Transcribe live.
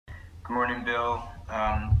Good morning, Bill.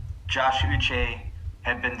 Josh Uche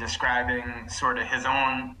had been describing sort of his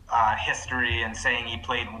own history and saying he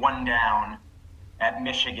played one down at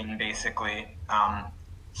Michigan, basically.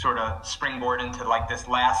 Sort of springboard into like this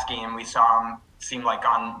last game. We saw him seem like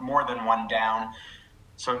on more than one down.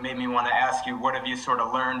 So it made me want to ask you, what have you sort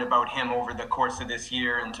of learned about him over the course of this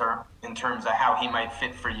year in terms of how he might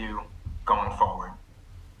fit for you going forward?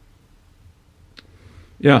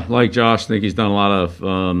 Yeah, like Josh, I think he's done a lot of a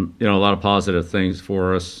lot of positive things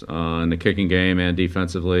for us in the kicking game and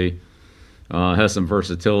defensively. Has some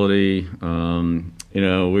versatility.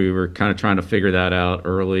 We were kind of trying to figure that out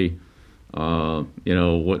early.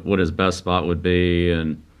 What his best spot would be,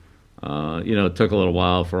 and it took a little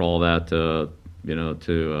while for all that to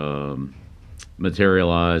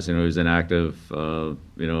materialize. He was inactive,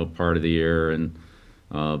 part of the year, and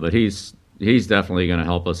but he's definitely going to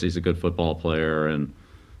help us. He's a good football player, and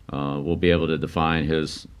we'll be able to define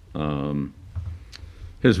his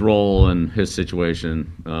role and his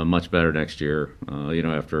situation much better next year.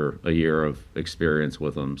 After a year of experience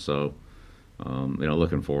with him, so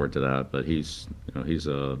looking forward to that. But he's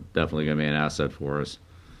definitely going to be an asset for us.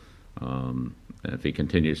 And if he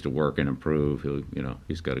continues to work and improve,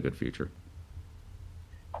 he's got a good future.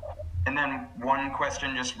 And then one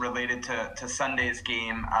question just related to Sunday's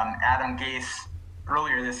game. Adam Gase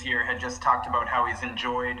earlier this year had just talked about how he's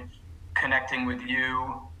enjoyed connecting with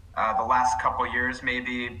you the last couple years.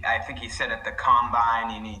 Maybe I think he said at the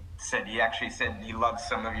combine, and he actually said he loves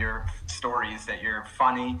some of your stories, that you're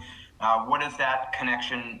funny. What has that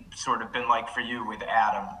connection sort of been like for you with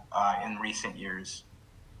Adam in recent years?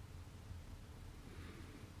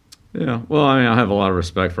 Yeah, well, I have a lot of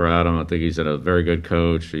respect for Adam. I think he's a very good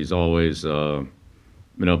coach. He's always, been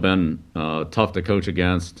tough to coach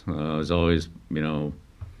against. He's always,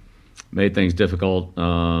 made things difficult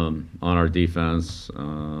on our defense.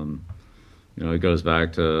 It goes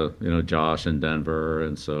back to Josh in Denver,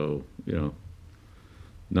 and so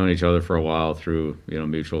known each other for a while through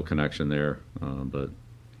mutual connection there. But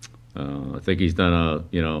I think he's done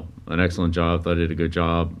an excellent job. I thought he did a good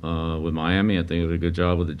job with Miami. I think he did a good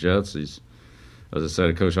job with the Jets. He's, as I said,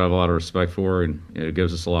 a coach I have a lot of respect for, and it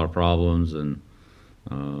gives us a lot of problems. And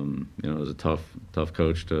it was a tough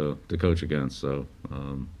coach to coach against. So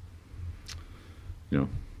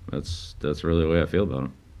that's really the way I feel about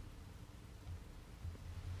him.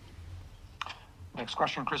 Next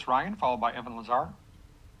question, Chris Ryan, followed by Evan Lazar.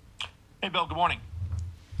 Hey, Bill, good morning.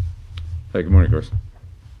 Hey, good morning, Chris.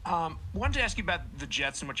 Wanted to ask you about the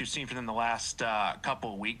Jets and what you've seen from them the last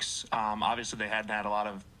couple of weeks. Obviously, they hadn't had a lot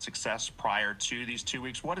of success prior to these 2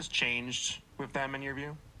 weeks. What has changed with them in your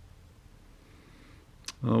view?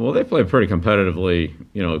 Well, they played pretty competitively,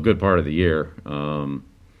 a good part of the year.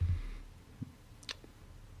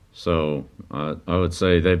 So I would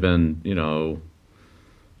say they've been,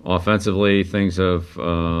 offensively, things have,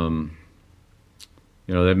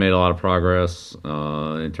 they've made a lot of progress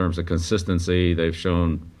in terms of consistency. They've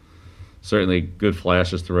shown certainly good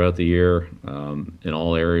flashes throughout the year in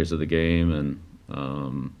all areas of the game, and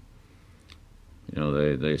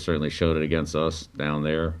they certainly showed it against us down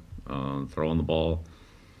there, throwing the ball.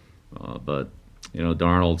 But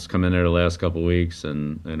Darnold's come in there the last couple of weeks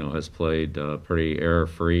and has played pretty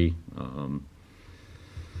error-free.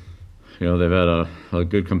 They've had a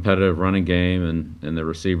good competitive running game, and the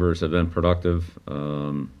receivers have been productive.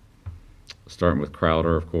 Starting with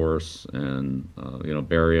Crowder, of course, and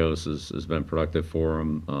Berrios has been productive for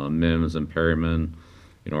them. Mims and Perryman,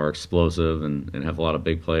 are explosive and have a lot of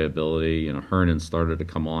big play ability. Hernan started to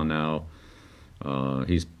come on now.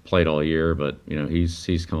 He's played all year, but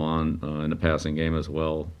he's come on in the passing game as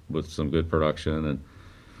well with some good production.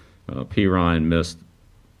 And P. Ryan missed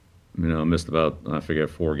about, I forget,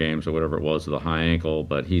 4 games or whatever it was with a high ankle,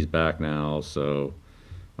 but he's back now. So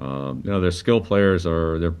their skill players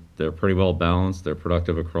they're pretty well balanced. They're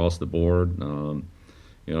productive across the board.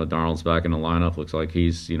 Darnold's back in the lineup. Looks like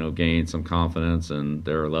he's gained some confidence, and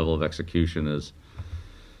their level of execution is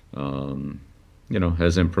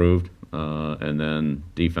has improved. And then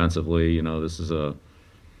defensively, this is a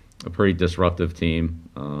pretty disruptive team,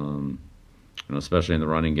 especially in the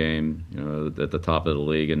running game, at the top of the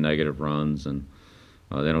league in negative runs, and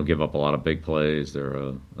they don't give up a lot of big plays.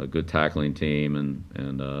 They're a good tackling team, and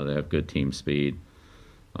they have good team speed,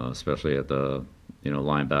 especially at the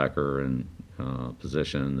linebacker and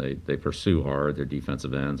position. They pursue hard. Their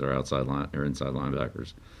defensive ends are inside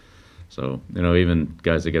linebackers. So even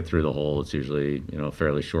guys that get through the hole, it's usually a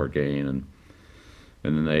fairly short gain, and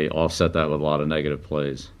then they offset that with a lot of negative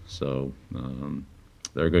plays. So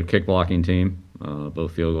they're a good kick blocking team,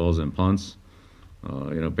 both field goals and punts.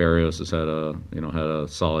 Barrios has had a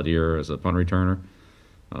solid year as a punt returner.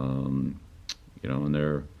 And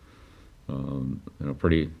they're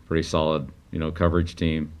pretty solid coverage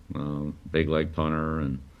team, big leg punter,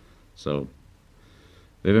 and so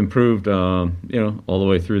they've improved all the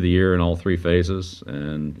way through the year in all three phases,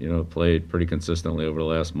 and played pretty consistently over the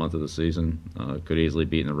last month of the season. Could easily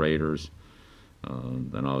beat the Raiders.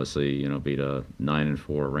 Then obviously, beat a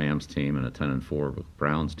 9-4 Rams team and a 10-4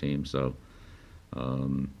 Browns team. So,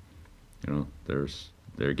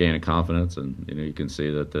 they're gaining confidence, and you can see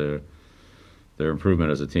that their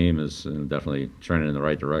improvement as a team is definitely trending in the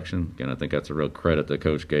right direction. Again, I think that's a real credit to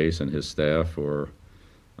Coach Gase and his staff for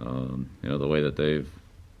the way that they've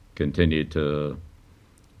continued to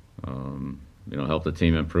help the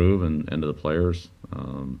team improve, and to the players.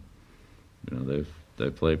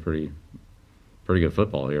 They've played pretty good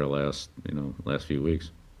football here last few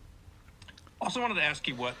weeks. Also wanted to ask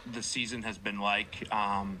you what the season has been like,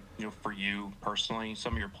 for you personally.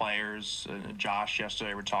 Some of your players, Josh,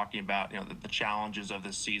 yesterday were talking about, the challenges of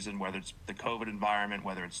this season, whether it's the COVID environment,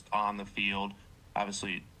 whether it's on the field,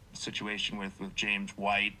 obviously the situation with James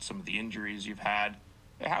White, some of the injuries you've had.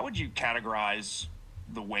 How would you categorize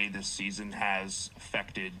the way this season has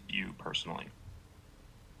affected you personally?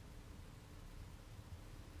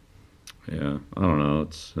 Yeah, I don't know.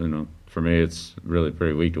 It's for me, it's really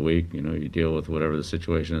pretty week to week. You deal with whatever the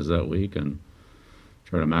situation is that week and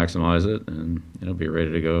try to maximize it, and be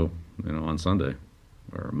ready to go. On Sunday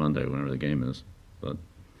or Monday, whenever the game is. But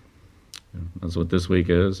that's what this week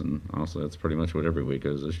is, and also that's pretty much what every week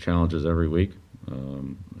is. There's challenges every week.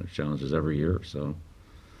 There's challenges every year. So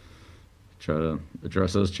try to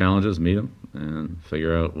address those challenges, meet them, and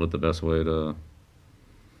figure out what the best way to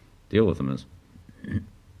deal with them is.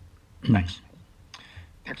 Thanks.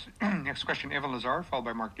 Next question, Evan Lazar, followed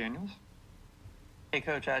by Mark Daniels. Hey,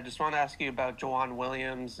 Coach, I just want to ask you about Jawan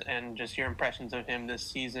Williams and just your impressions of him this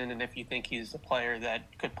season, and if you think he's a player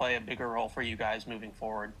that could play a bigger role for you guys moving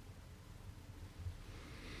forward.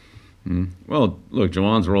 Well, look,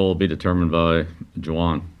 Jawan's role will be determined by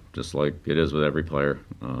Jawan, just like it is with every player.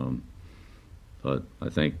 But I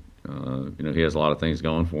think he has a lot of things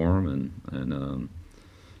going for him, and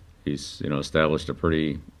he's established a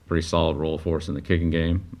pretty solid role for us in the kicking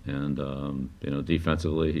game, and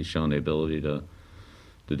defensively he's shown the ability to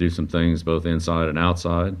do some things both inside and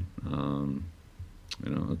outside.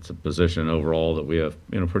 It's a position overall that we have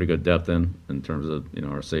pretty good depth in terms of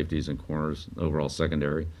our safeties and corners, overall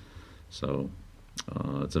secondary. So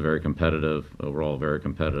it's a very competitive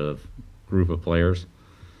group of players.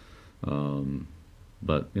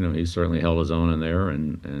 But he's certainly held his own in there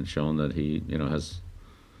and shown that he has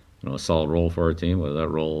a solid role for our team. Whether that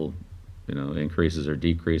role increases or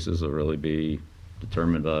decreases will really be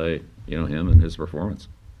determined by him and his performance.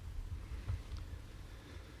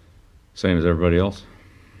 Same as everybody else.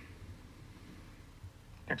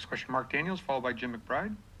 Next question, Mark Daniels, followed by Jim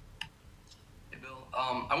McBride. Hey, Bill.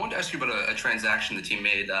 I wanted to ask you about a transaction the team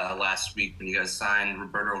made last week when you guys signed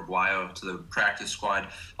Roberto Aguayo to the practice squad.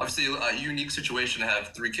 Obviously, a unique situation to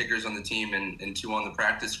have 3 kickers on the team and 2 on the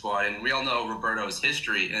practice squad. And we all know Roberto's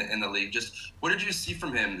history in the league. Just what did you see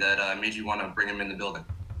from him that made you want to bring him in the building?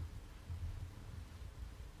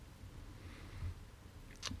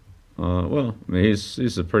 Well, I mean,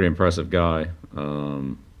 he's a pretty impressive guy.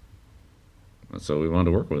 So we wanted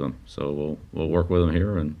to work with him. So we'll work with him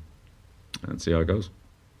here and see how it goes.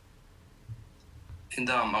 And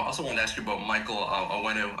I also wanted to ask you about Michael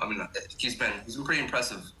Onwenu. I mean, he's been pretty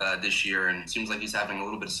impressive this year, and it seems like he's having a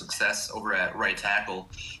little bit of success over at right tackle.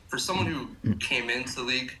 For someone who came into the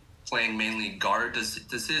league playing mainly guard, does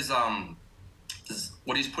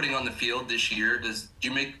what he's putting on the field this year,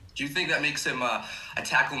 do you think that makes him a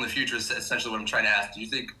tackle in the future? Is essentially what I'm trying to ask. Do you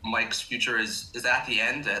think Mike's future is at the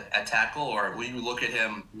end at tackle, or will you look at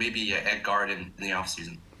him maybe at guard in the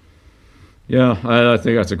offseason? Yeah, I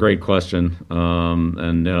think that's a great question,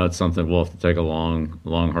 and it's something we'll have to take a long,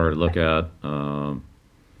 hard look at.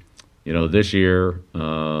 This year,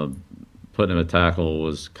 putting him at tackle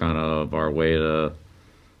was kind of our way to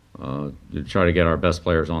try to get our best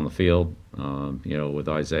players on the field. With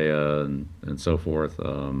Isaiah and so forth.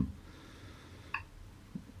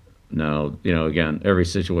 Now, again, every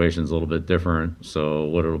situation is a little bit different. So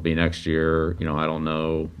what it'll be next year, I don't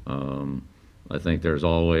know. I think there's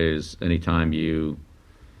always, anytime you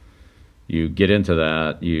get into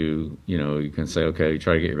that, you can say, okay, you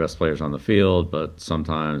try to get your best players on the field, but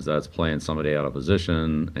sometimes that's playing somebody out of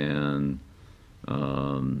position, and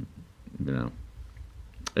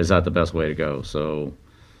is that the best way to go? So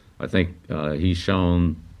I think he's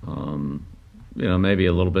shown, maybe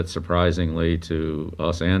a little bit surprisingly to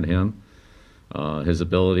us and him, His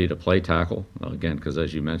ability to play tackle, again, because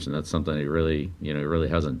as you mentioned, that's something he really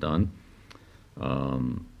hasn't done.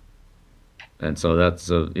 And so that's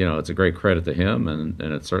it's a great credit to him, and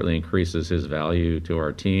it certainly increases his value to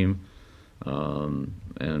our team.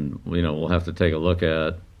 And we'll have to take a look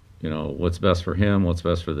at what's best for him, what's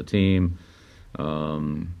best for the team.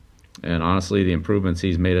 And honestly, the improvements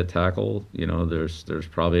he's made at tackle, there's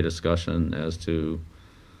probably a discussion as to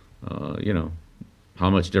how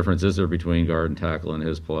much difference is there between guard and tackle in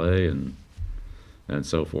his play, and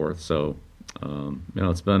so forth. So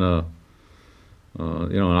it's been an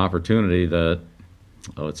opportunity that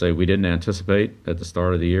I would say we didn't anticipate at the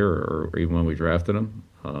start of the year, or even when we drafted him.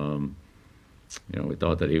 We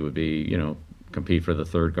thought that he would be, compete for the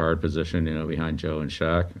third guard position, behind Joe and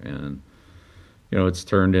Shaq, and it's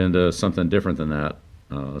turned into something different than that.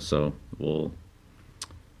 So we'll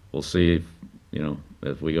see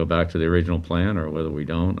if we go back to the original plan or whether we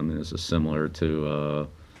don't. I mean, this is similar to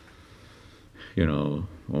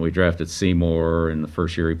when we drafted Seymour in the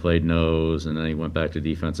first year he played nose, and then he went back to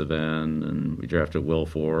defensive end, and we drafted Will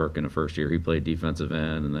Fork in the first year he played defensive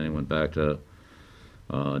end, and then he went back to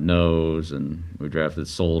nose, and we drafted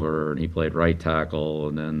Solder, and he played right tackle,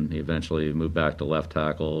 and then he eventually moved back to left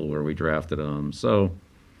tackle where we drafted him,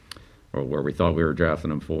 or where we thought we were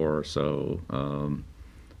drafting him for. So,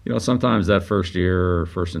 sometimes that first year,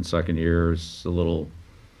 first and second year is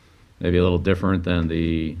maybe a little different than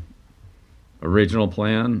the original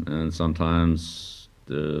plan, and sometimes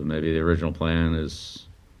maybe the original plan is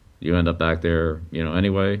you end up back there,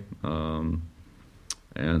 anyway,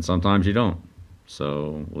 and sometimes you don't.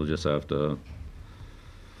 So we'll just have to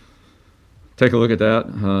take a look at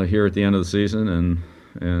that here at the end of the season,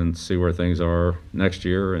 and see where things are next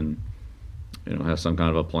year, and have some kind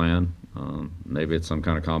of a plan. Maybe it's some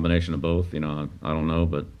kind of combination of both. I don't know,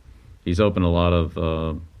 but he's opened a lot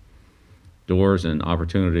of doors and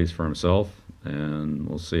opportunities for himself, and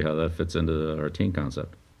we'll see how that fits into our team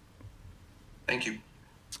concept. Thank you.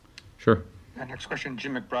 Sure. Next question,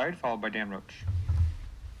 Jim McBride, followed by Dan Roach.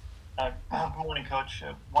 Good morning, Coach.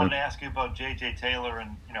 Wanted to ask you about J.J. Taylor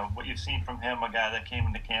and what you've seen from him, a guy that came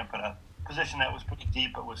into camp at a position that was pretty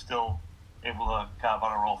deep, but was still able to carve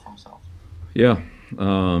out a role for himself. Yeah,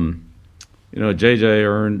 J.J.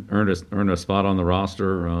 earned a spot on the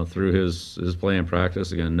roster through his play and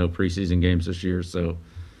practice. Again, no preseason games this year, so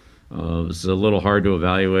it's a little hard to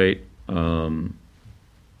evaluate, and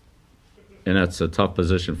that's a tough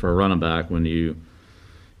position for a running back when you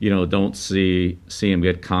don't see him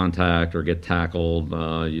get contact or get tackled.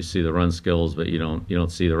 You see the run skills, but you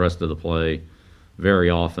don't see the rest of the play very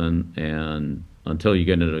often, and until you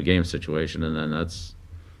get into a game situation, and then that's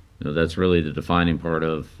really the defining part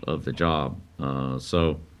of the job.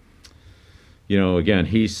 So again,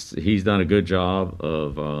 he's done a good job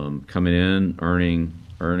of coming in, earning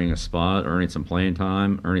a spot, earning some playing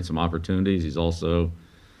time, earning some opportunities. He's also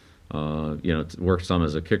worked some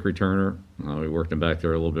as a kick returner. We worked him back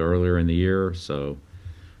there a little bit earlier in the year. So,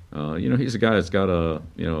 he's a guy that's got a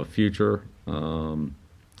future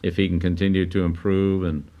if he can continue to improve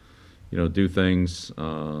and, do things,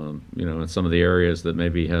 in some of the areas that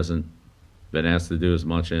maybe he hasn't been asked to do as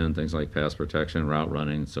much in, things like pass protection, route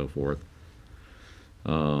running, and so forth.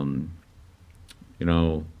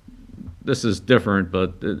 This is different,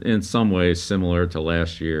 but in some ways similar to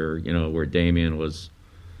last year, where Damian was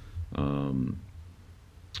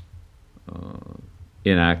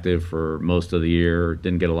inactive for most of the year,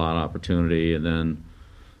 didn't get a lot of opportunity, and then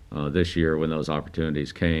this year when those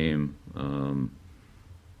opportunities came,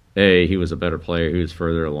 A, he was a better player, he was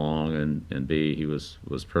further along, and B, he was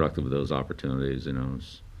productive with those opportunities. Again,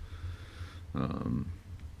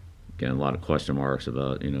 a lot of question marks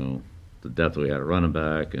about the depth we had at running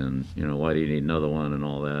back, and why do you need another one and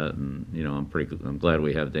all that, and I'm glad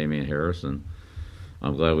we have Damian Harris, and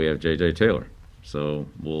I'm glad we have J.J. Taylor. So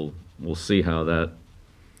we'll see how that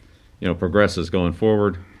progresses going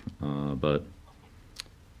forward. But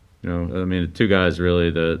the two guys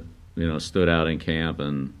really that stood out in camp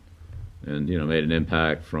and made an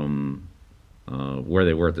impact from where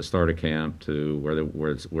they were at the start of camp to where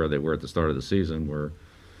they were at the start of the season were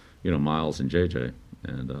Miles and J.J.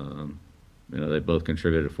 And they both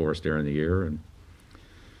contributed for us during the year, and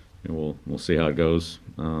we'll see how it goes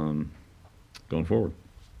going forward.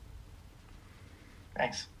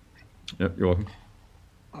 Thanks. Yep, you're welcome.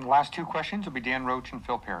 And the last two questions will be Dan Roach and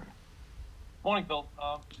Phil Perry. Morning, Phil.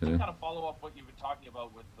 Just to kind of follow up what you've been talking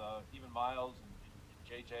about with even Miles and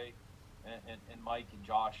JJ and Mike and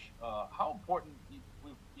Josh. How important,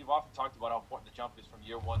 you've often talked about how important the jump is from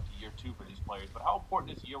year one to year two for these players, but how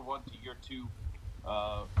important is year one to year two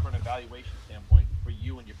from an evaluation standpoint for for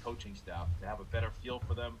you and your coaching staff to have a better feel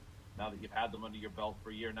for them now that you've had them under your belt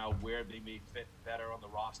for a year now, where they may fit better on the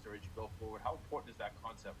roster as you go forward? How important is that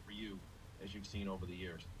concept for you as you've seen over the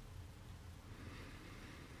years?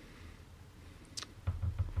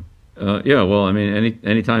 Yeah, well, I mean,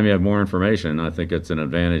 anytime you have more information, I think it's an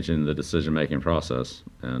advantage in the decision-making process.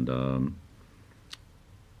 And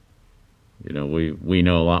we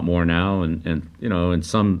know a lot more now, and in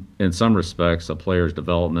some respects, a player's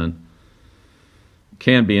development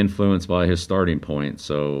can be influenced by his starting point.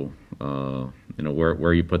 So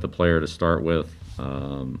where you put the player to start with,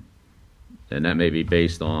 and that may be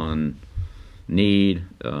based on need,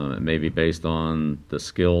 it may be based on the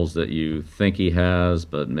skills that you think he has,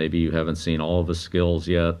 but maybe you haven't seen all of his skills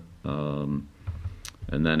yet. And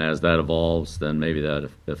then as that evolves, then maybe that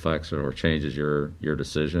affects or changes your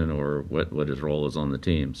decision or what his role is on the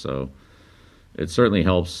team. So it certainly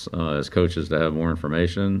helps as coaches to have more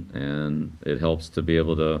information, and it helps to be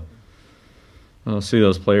able to see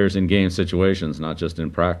those players in game situations, not just in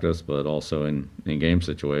practice, but also in game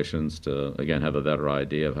situations to, again, have a better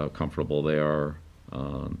idea of how comfortable they are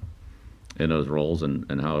in those roles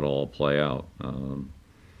and how it all play out.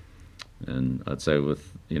 And I'd say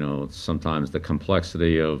with, sometimes the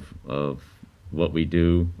complexity of what we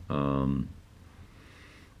do,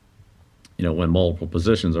 when multiple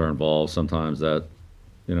positions are involved, sometimes that,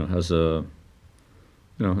 has it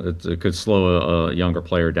could slow a younger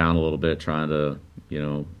player down a little bit trying to,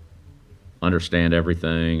 understand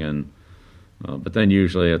everything. And, but then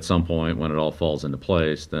usually at some point when it all falls into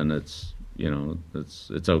place, then it's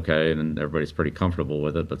okay and everybody's pretty comfortable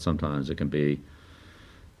with it. But sometimes it can be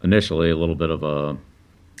initially a little bit of a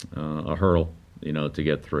hurdle, to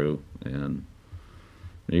get through. And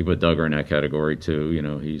you put Duggar in that category too.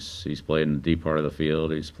 He's played in the deep part of the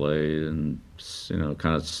field. He's played in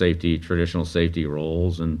kind of traditional safety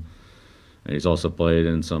roles, and he's also played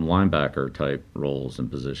in some linebacker type roles and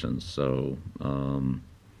positions. So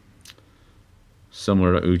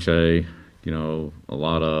similar to Uche, a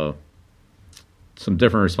lot of some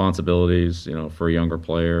different responsibilities. For a younger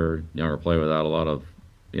player without a lot of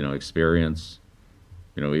experience.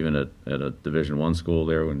 Even at a Division I school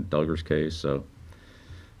there in Duggar's case. So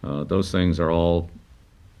those things are all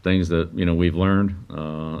things that we've learned,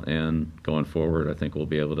 and going forward, I think we'll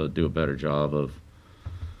be able to do a better job of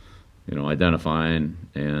identifying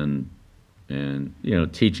and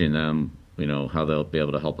teaching them how they'll be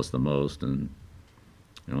able to help us the most. And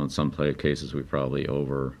in some cases we probably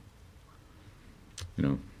over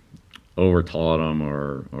taught them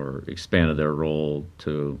or expanded their role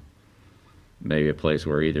to maybe a place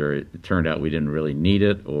where either it turned out we didn't really need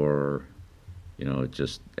it, or it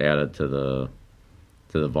just added to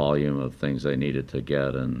the volume of things they needed to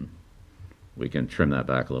get, and we can trim that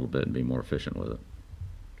back a little bit and be more efficient with it.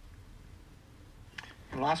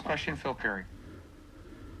 And last question, Phil Perry.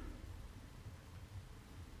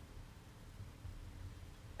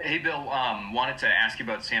 Hey, Bill, wanted to ask you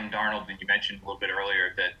about Sam Darnold. And you mentioned a little bit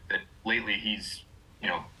earlier that lately he's,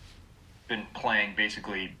 been playing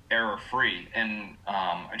basically error-free. And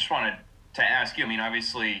I just wanted to ask you,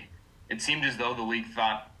 obviously it seemed as though the league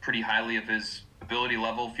thought pretty highly of his ability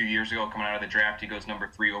level a few years ago coming out of the draft. He goes number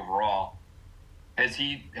 3 overall. Has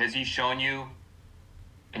he shown you,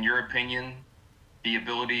 in your opinion, the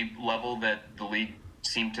ability level that the league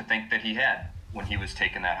seemed to think that he had when he was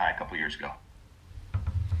taken that high a couple years ago?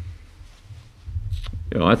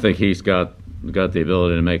 I think he's got the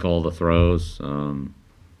ability to make all the throws.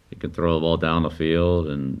 He can throw the ball down the field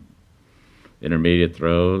and intermediate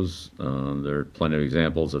throws. There are plenty of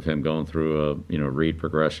examples of him going through a read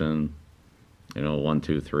progression, 1,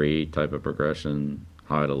 2, 3 type of progression,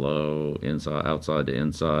 high to low, inside, outside to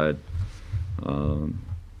inside.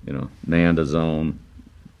 Man to zone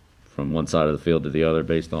from one side of the field to the other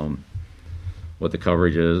based on what the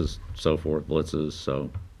coverage is, so forth, blitzes. So.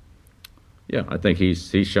 Yeah, I think he's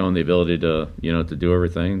shown the ability to to do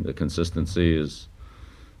everything. The consistency is,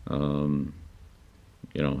 has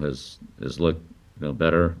looked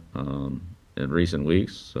better in recent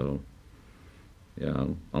weeks. So yeah,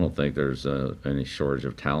 I don't think there's any shortage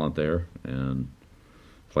of talent there and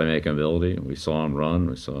playmaking ability. We saw him run.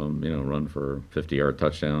 We saw him run for a 50-yard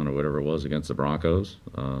touchdown or whatever it was against the Broncos.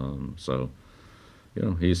 So.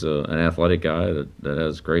 He's an athletic guy that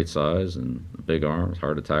has great size and big arms,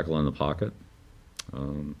 hard to tackle in the pocket.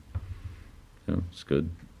 It's good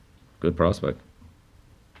prospect,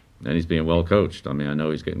 and he's being well coached. I know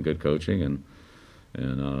he's getting good coaching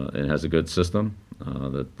and has a good system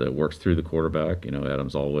that works through the quarterback.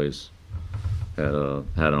 Adams always had an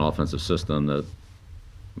offensive system that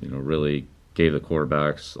really gave the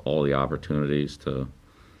quarterbacks all the opportunities to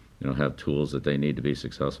have tools that they need to be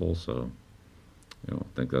successful. So, I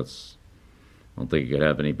think I don't think you could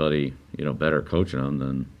have anybody, better coaching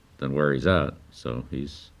him than where he's at. So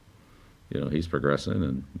he's progressing,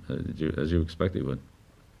 and as you expect he would.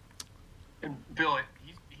 And Bill,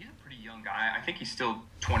 he's a pretty young guy. I think he's still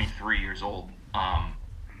 23 years old.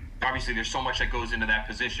 Obviously, there's so much that goes into that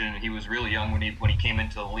position. He was really young when he came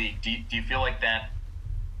into the league. Do you feel like that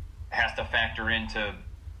has to factor into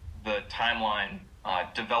the timeline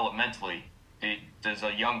developmentally? Does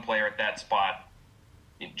a young player at that spot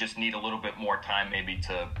just need a little bit more time maybe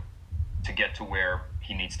to get to where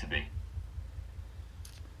he needs to be?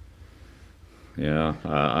 Yeah,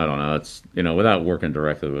 I don't know. It's, without working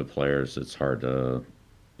directly with players, it's hard to,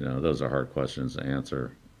 those are hard questions to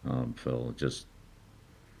answer, Phil. Just,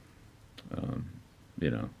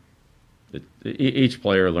 each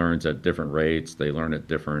player learns at different rates. They learn at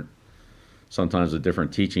sometimes with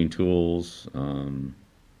different teaching tools. And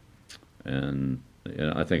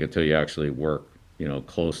I think until you actually work,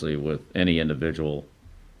 closely with any individual,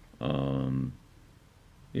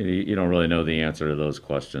 you don't really know the answer to those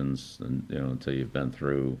questions, and until you've been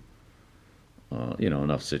through,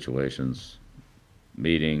 enough situations,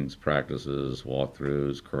 meetings, practices,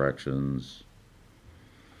 walkthroughs, corrections,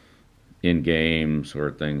 in games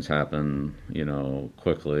where things happen,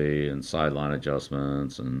 quickly, and sideline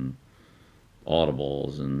adjustments and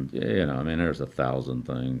audibles, and there's 1,000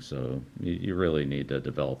 things. So you really need to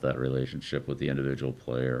develop that relationship with the individual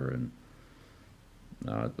player, and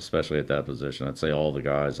especially at that position. I'd say all the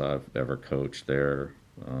guys I've ever coached there,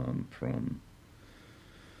 from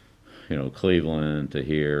Cleveland to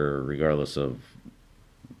here, regardless of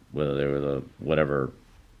whether they were whatever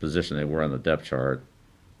position they were on the depth chart,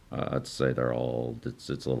 I'd say it's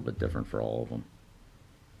a little bit different for all of them.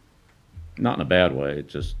 Not in a bad way.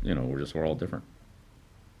 It's just we're all different.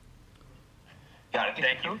 Got it.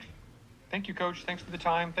 Thank you. Coach. Thank you, Coach. Thanks for the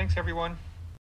time. Thanks, everyone.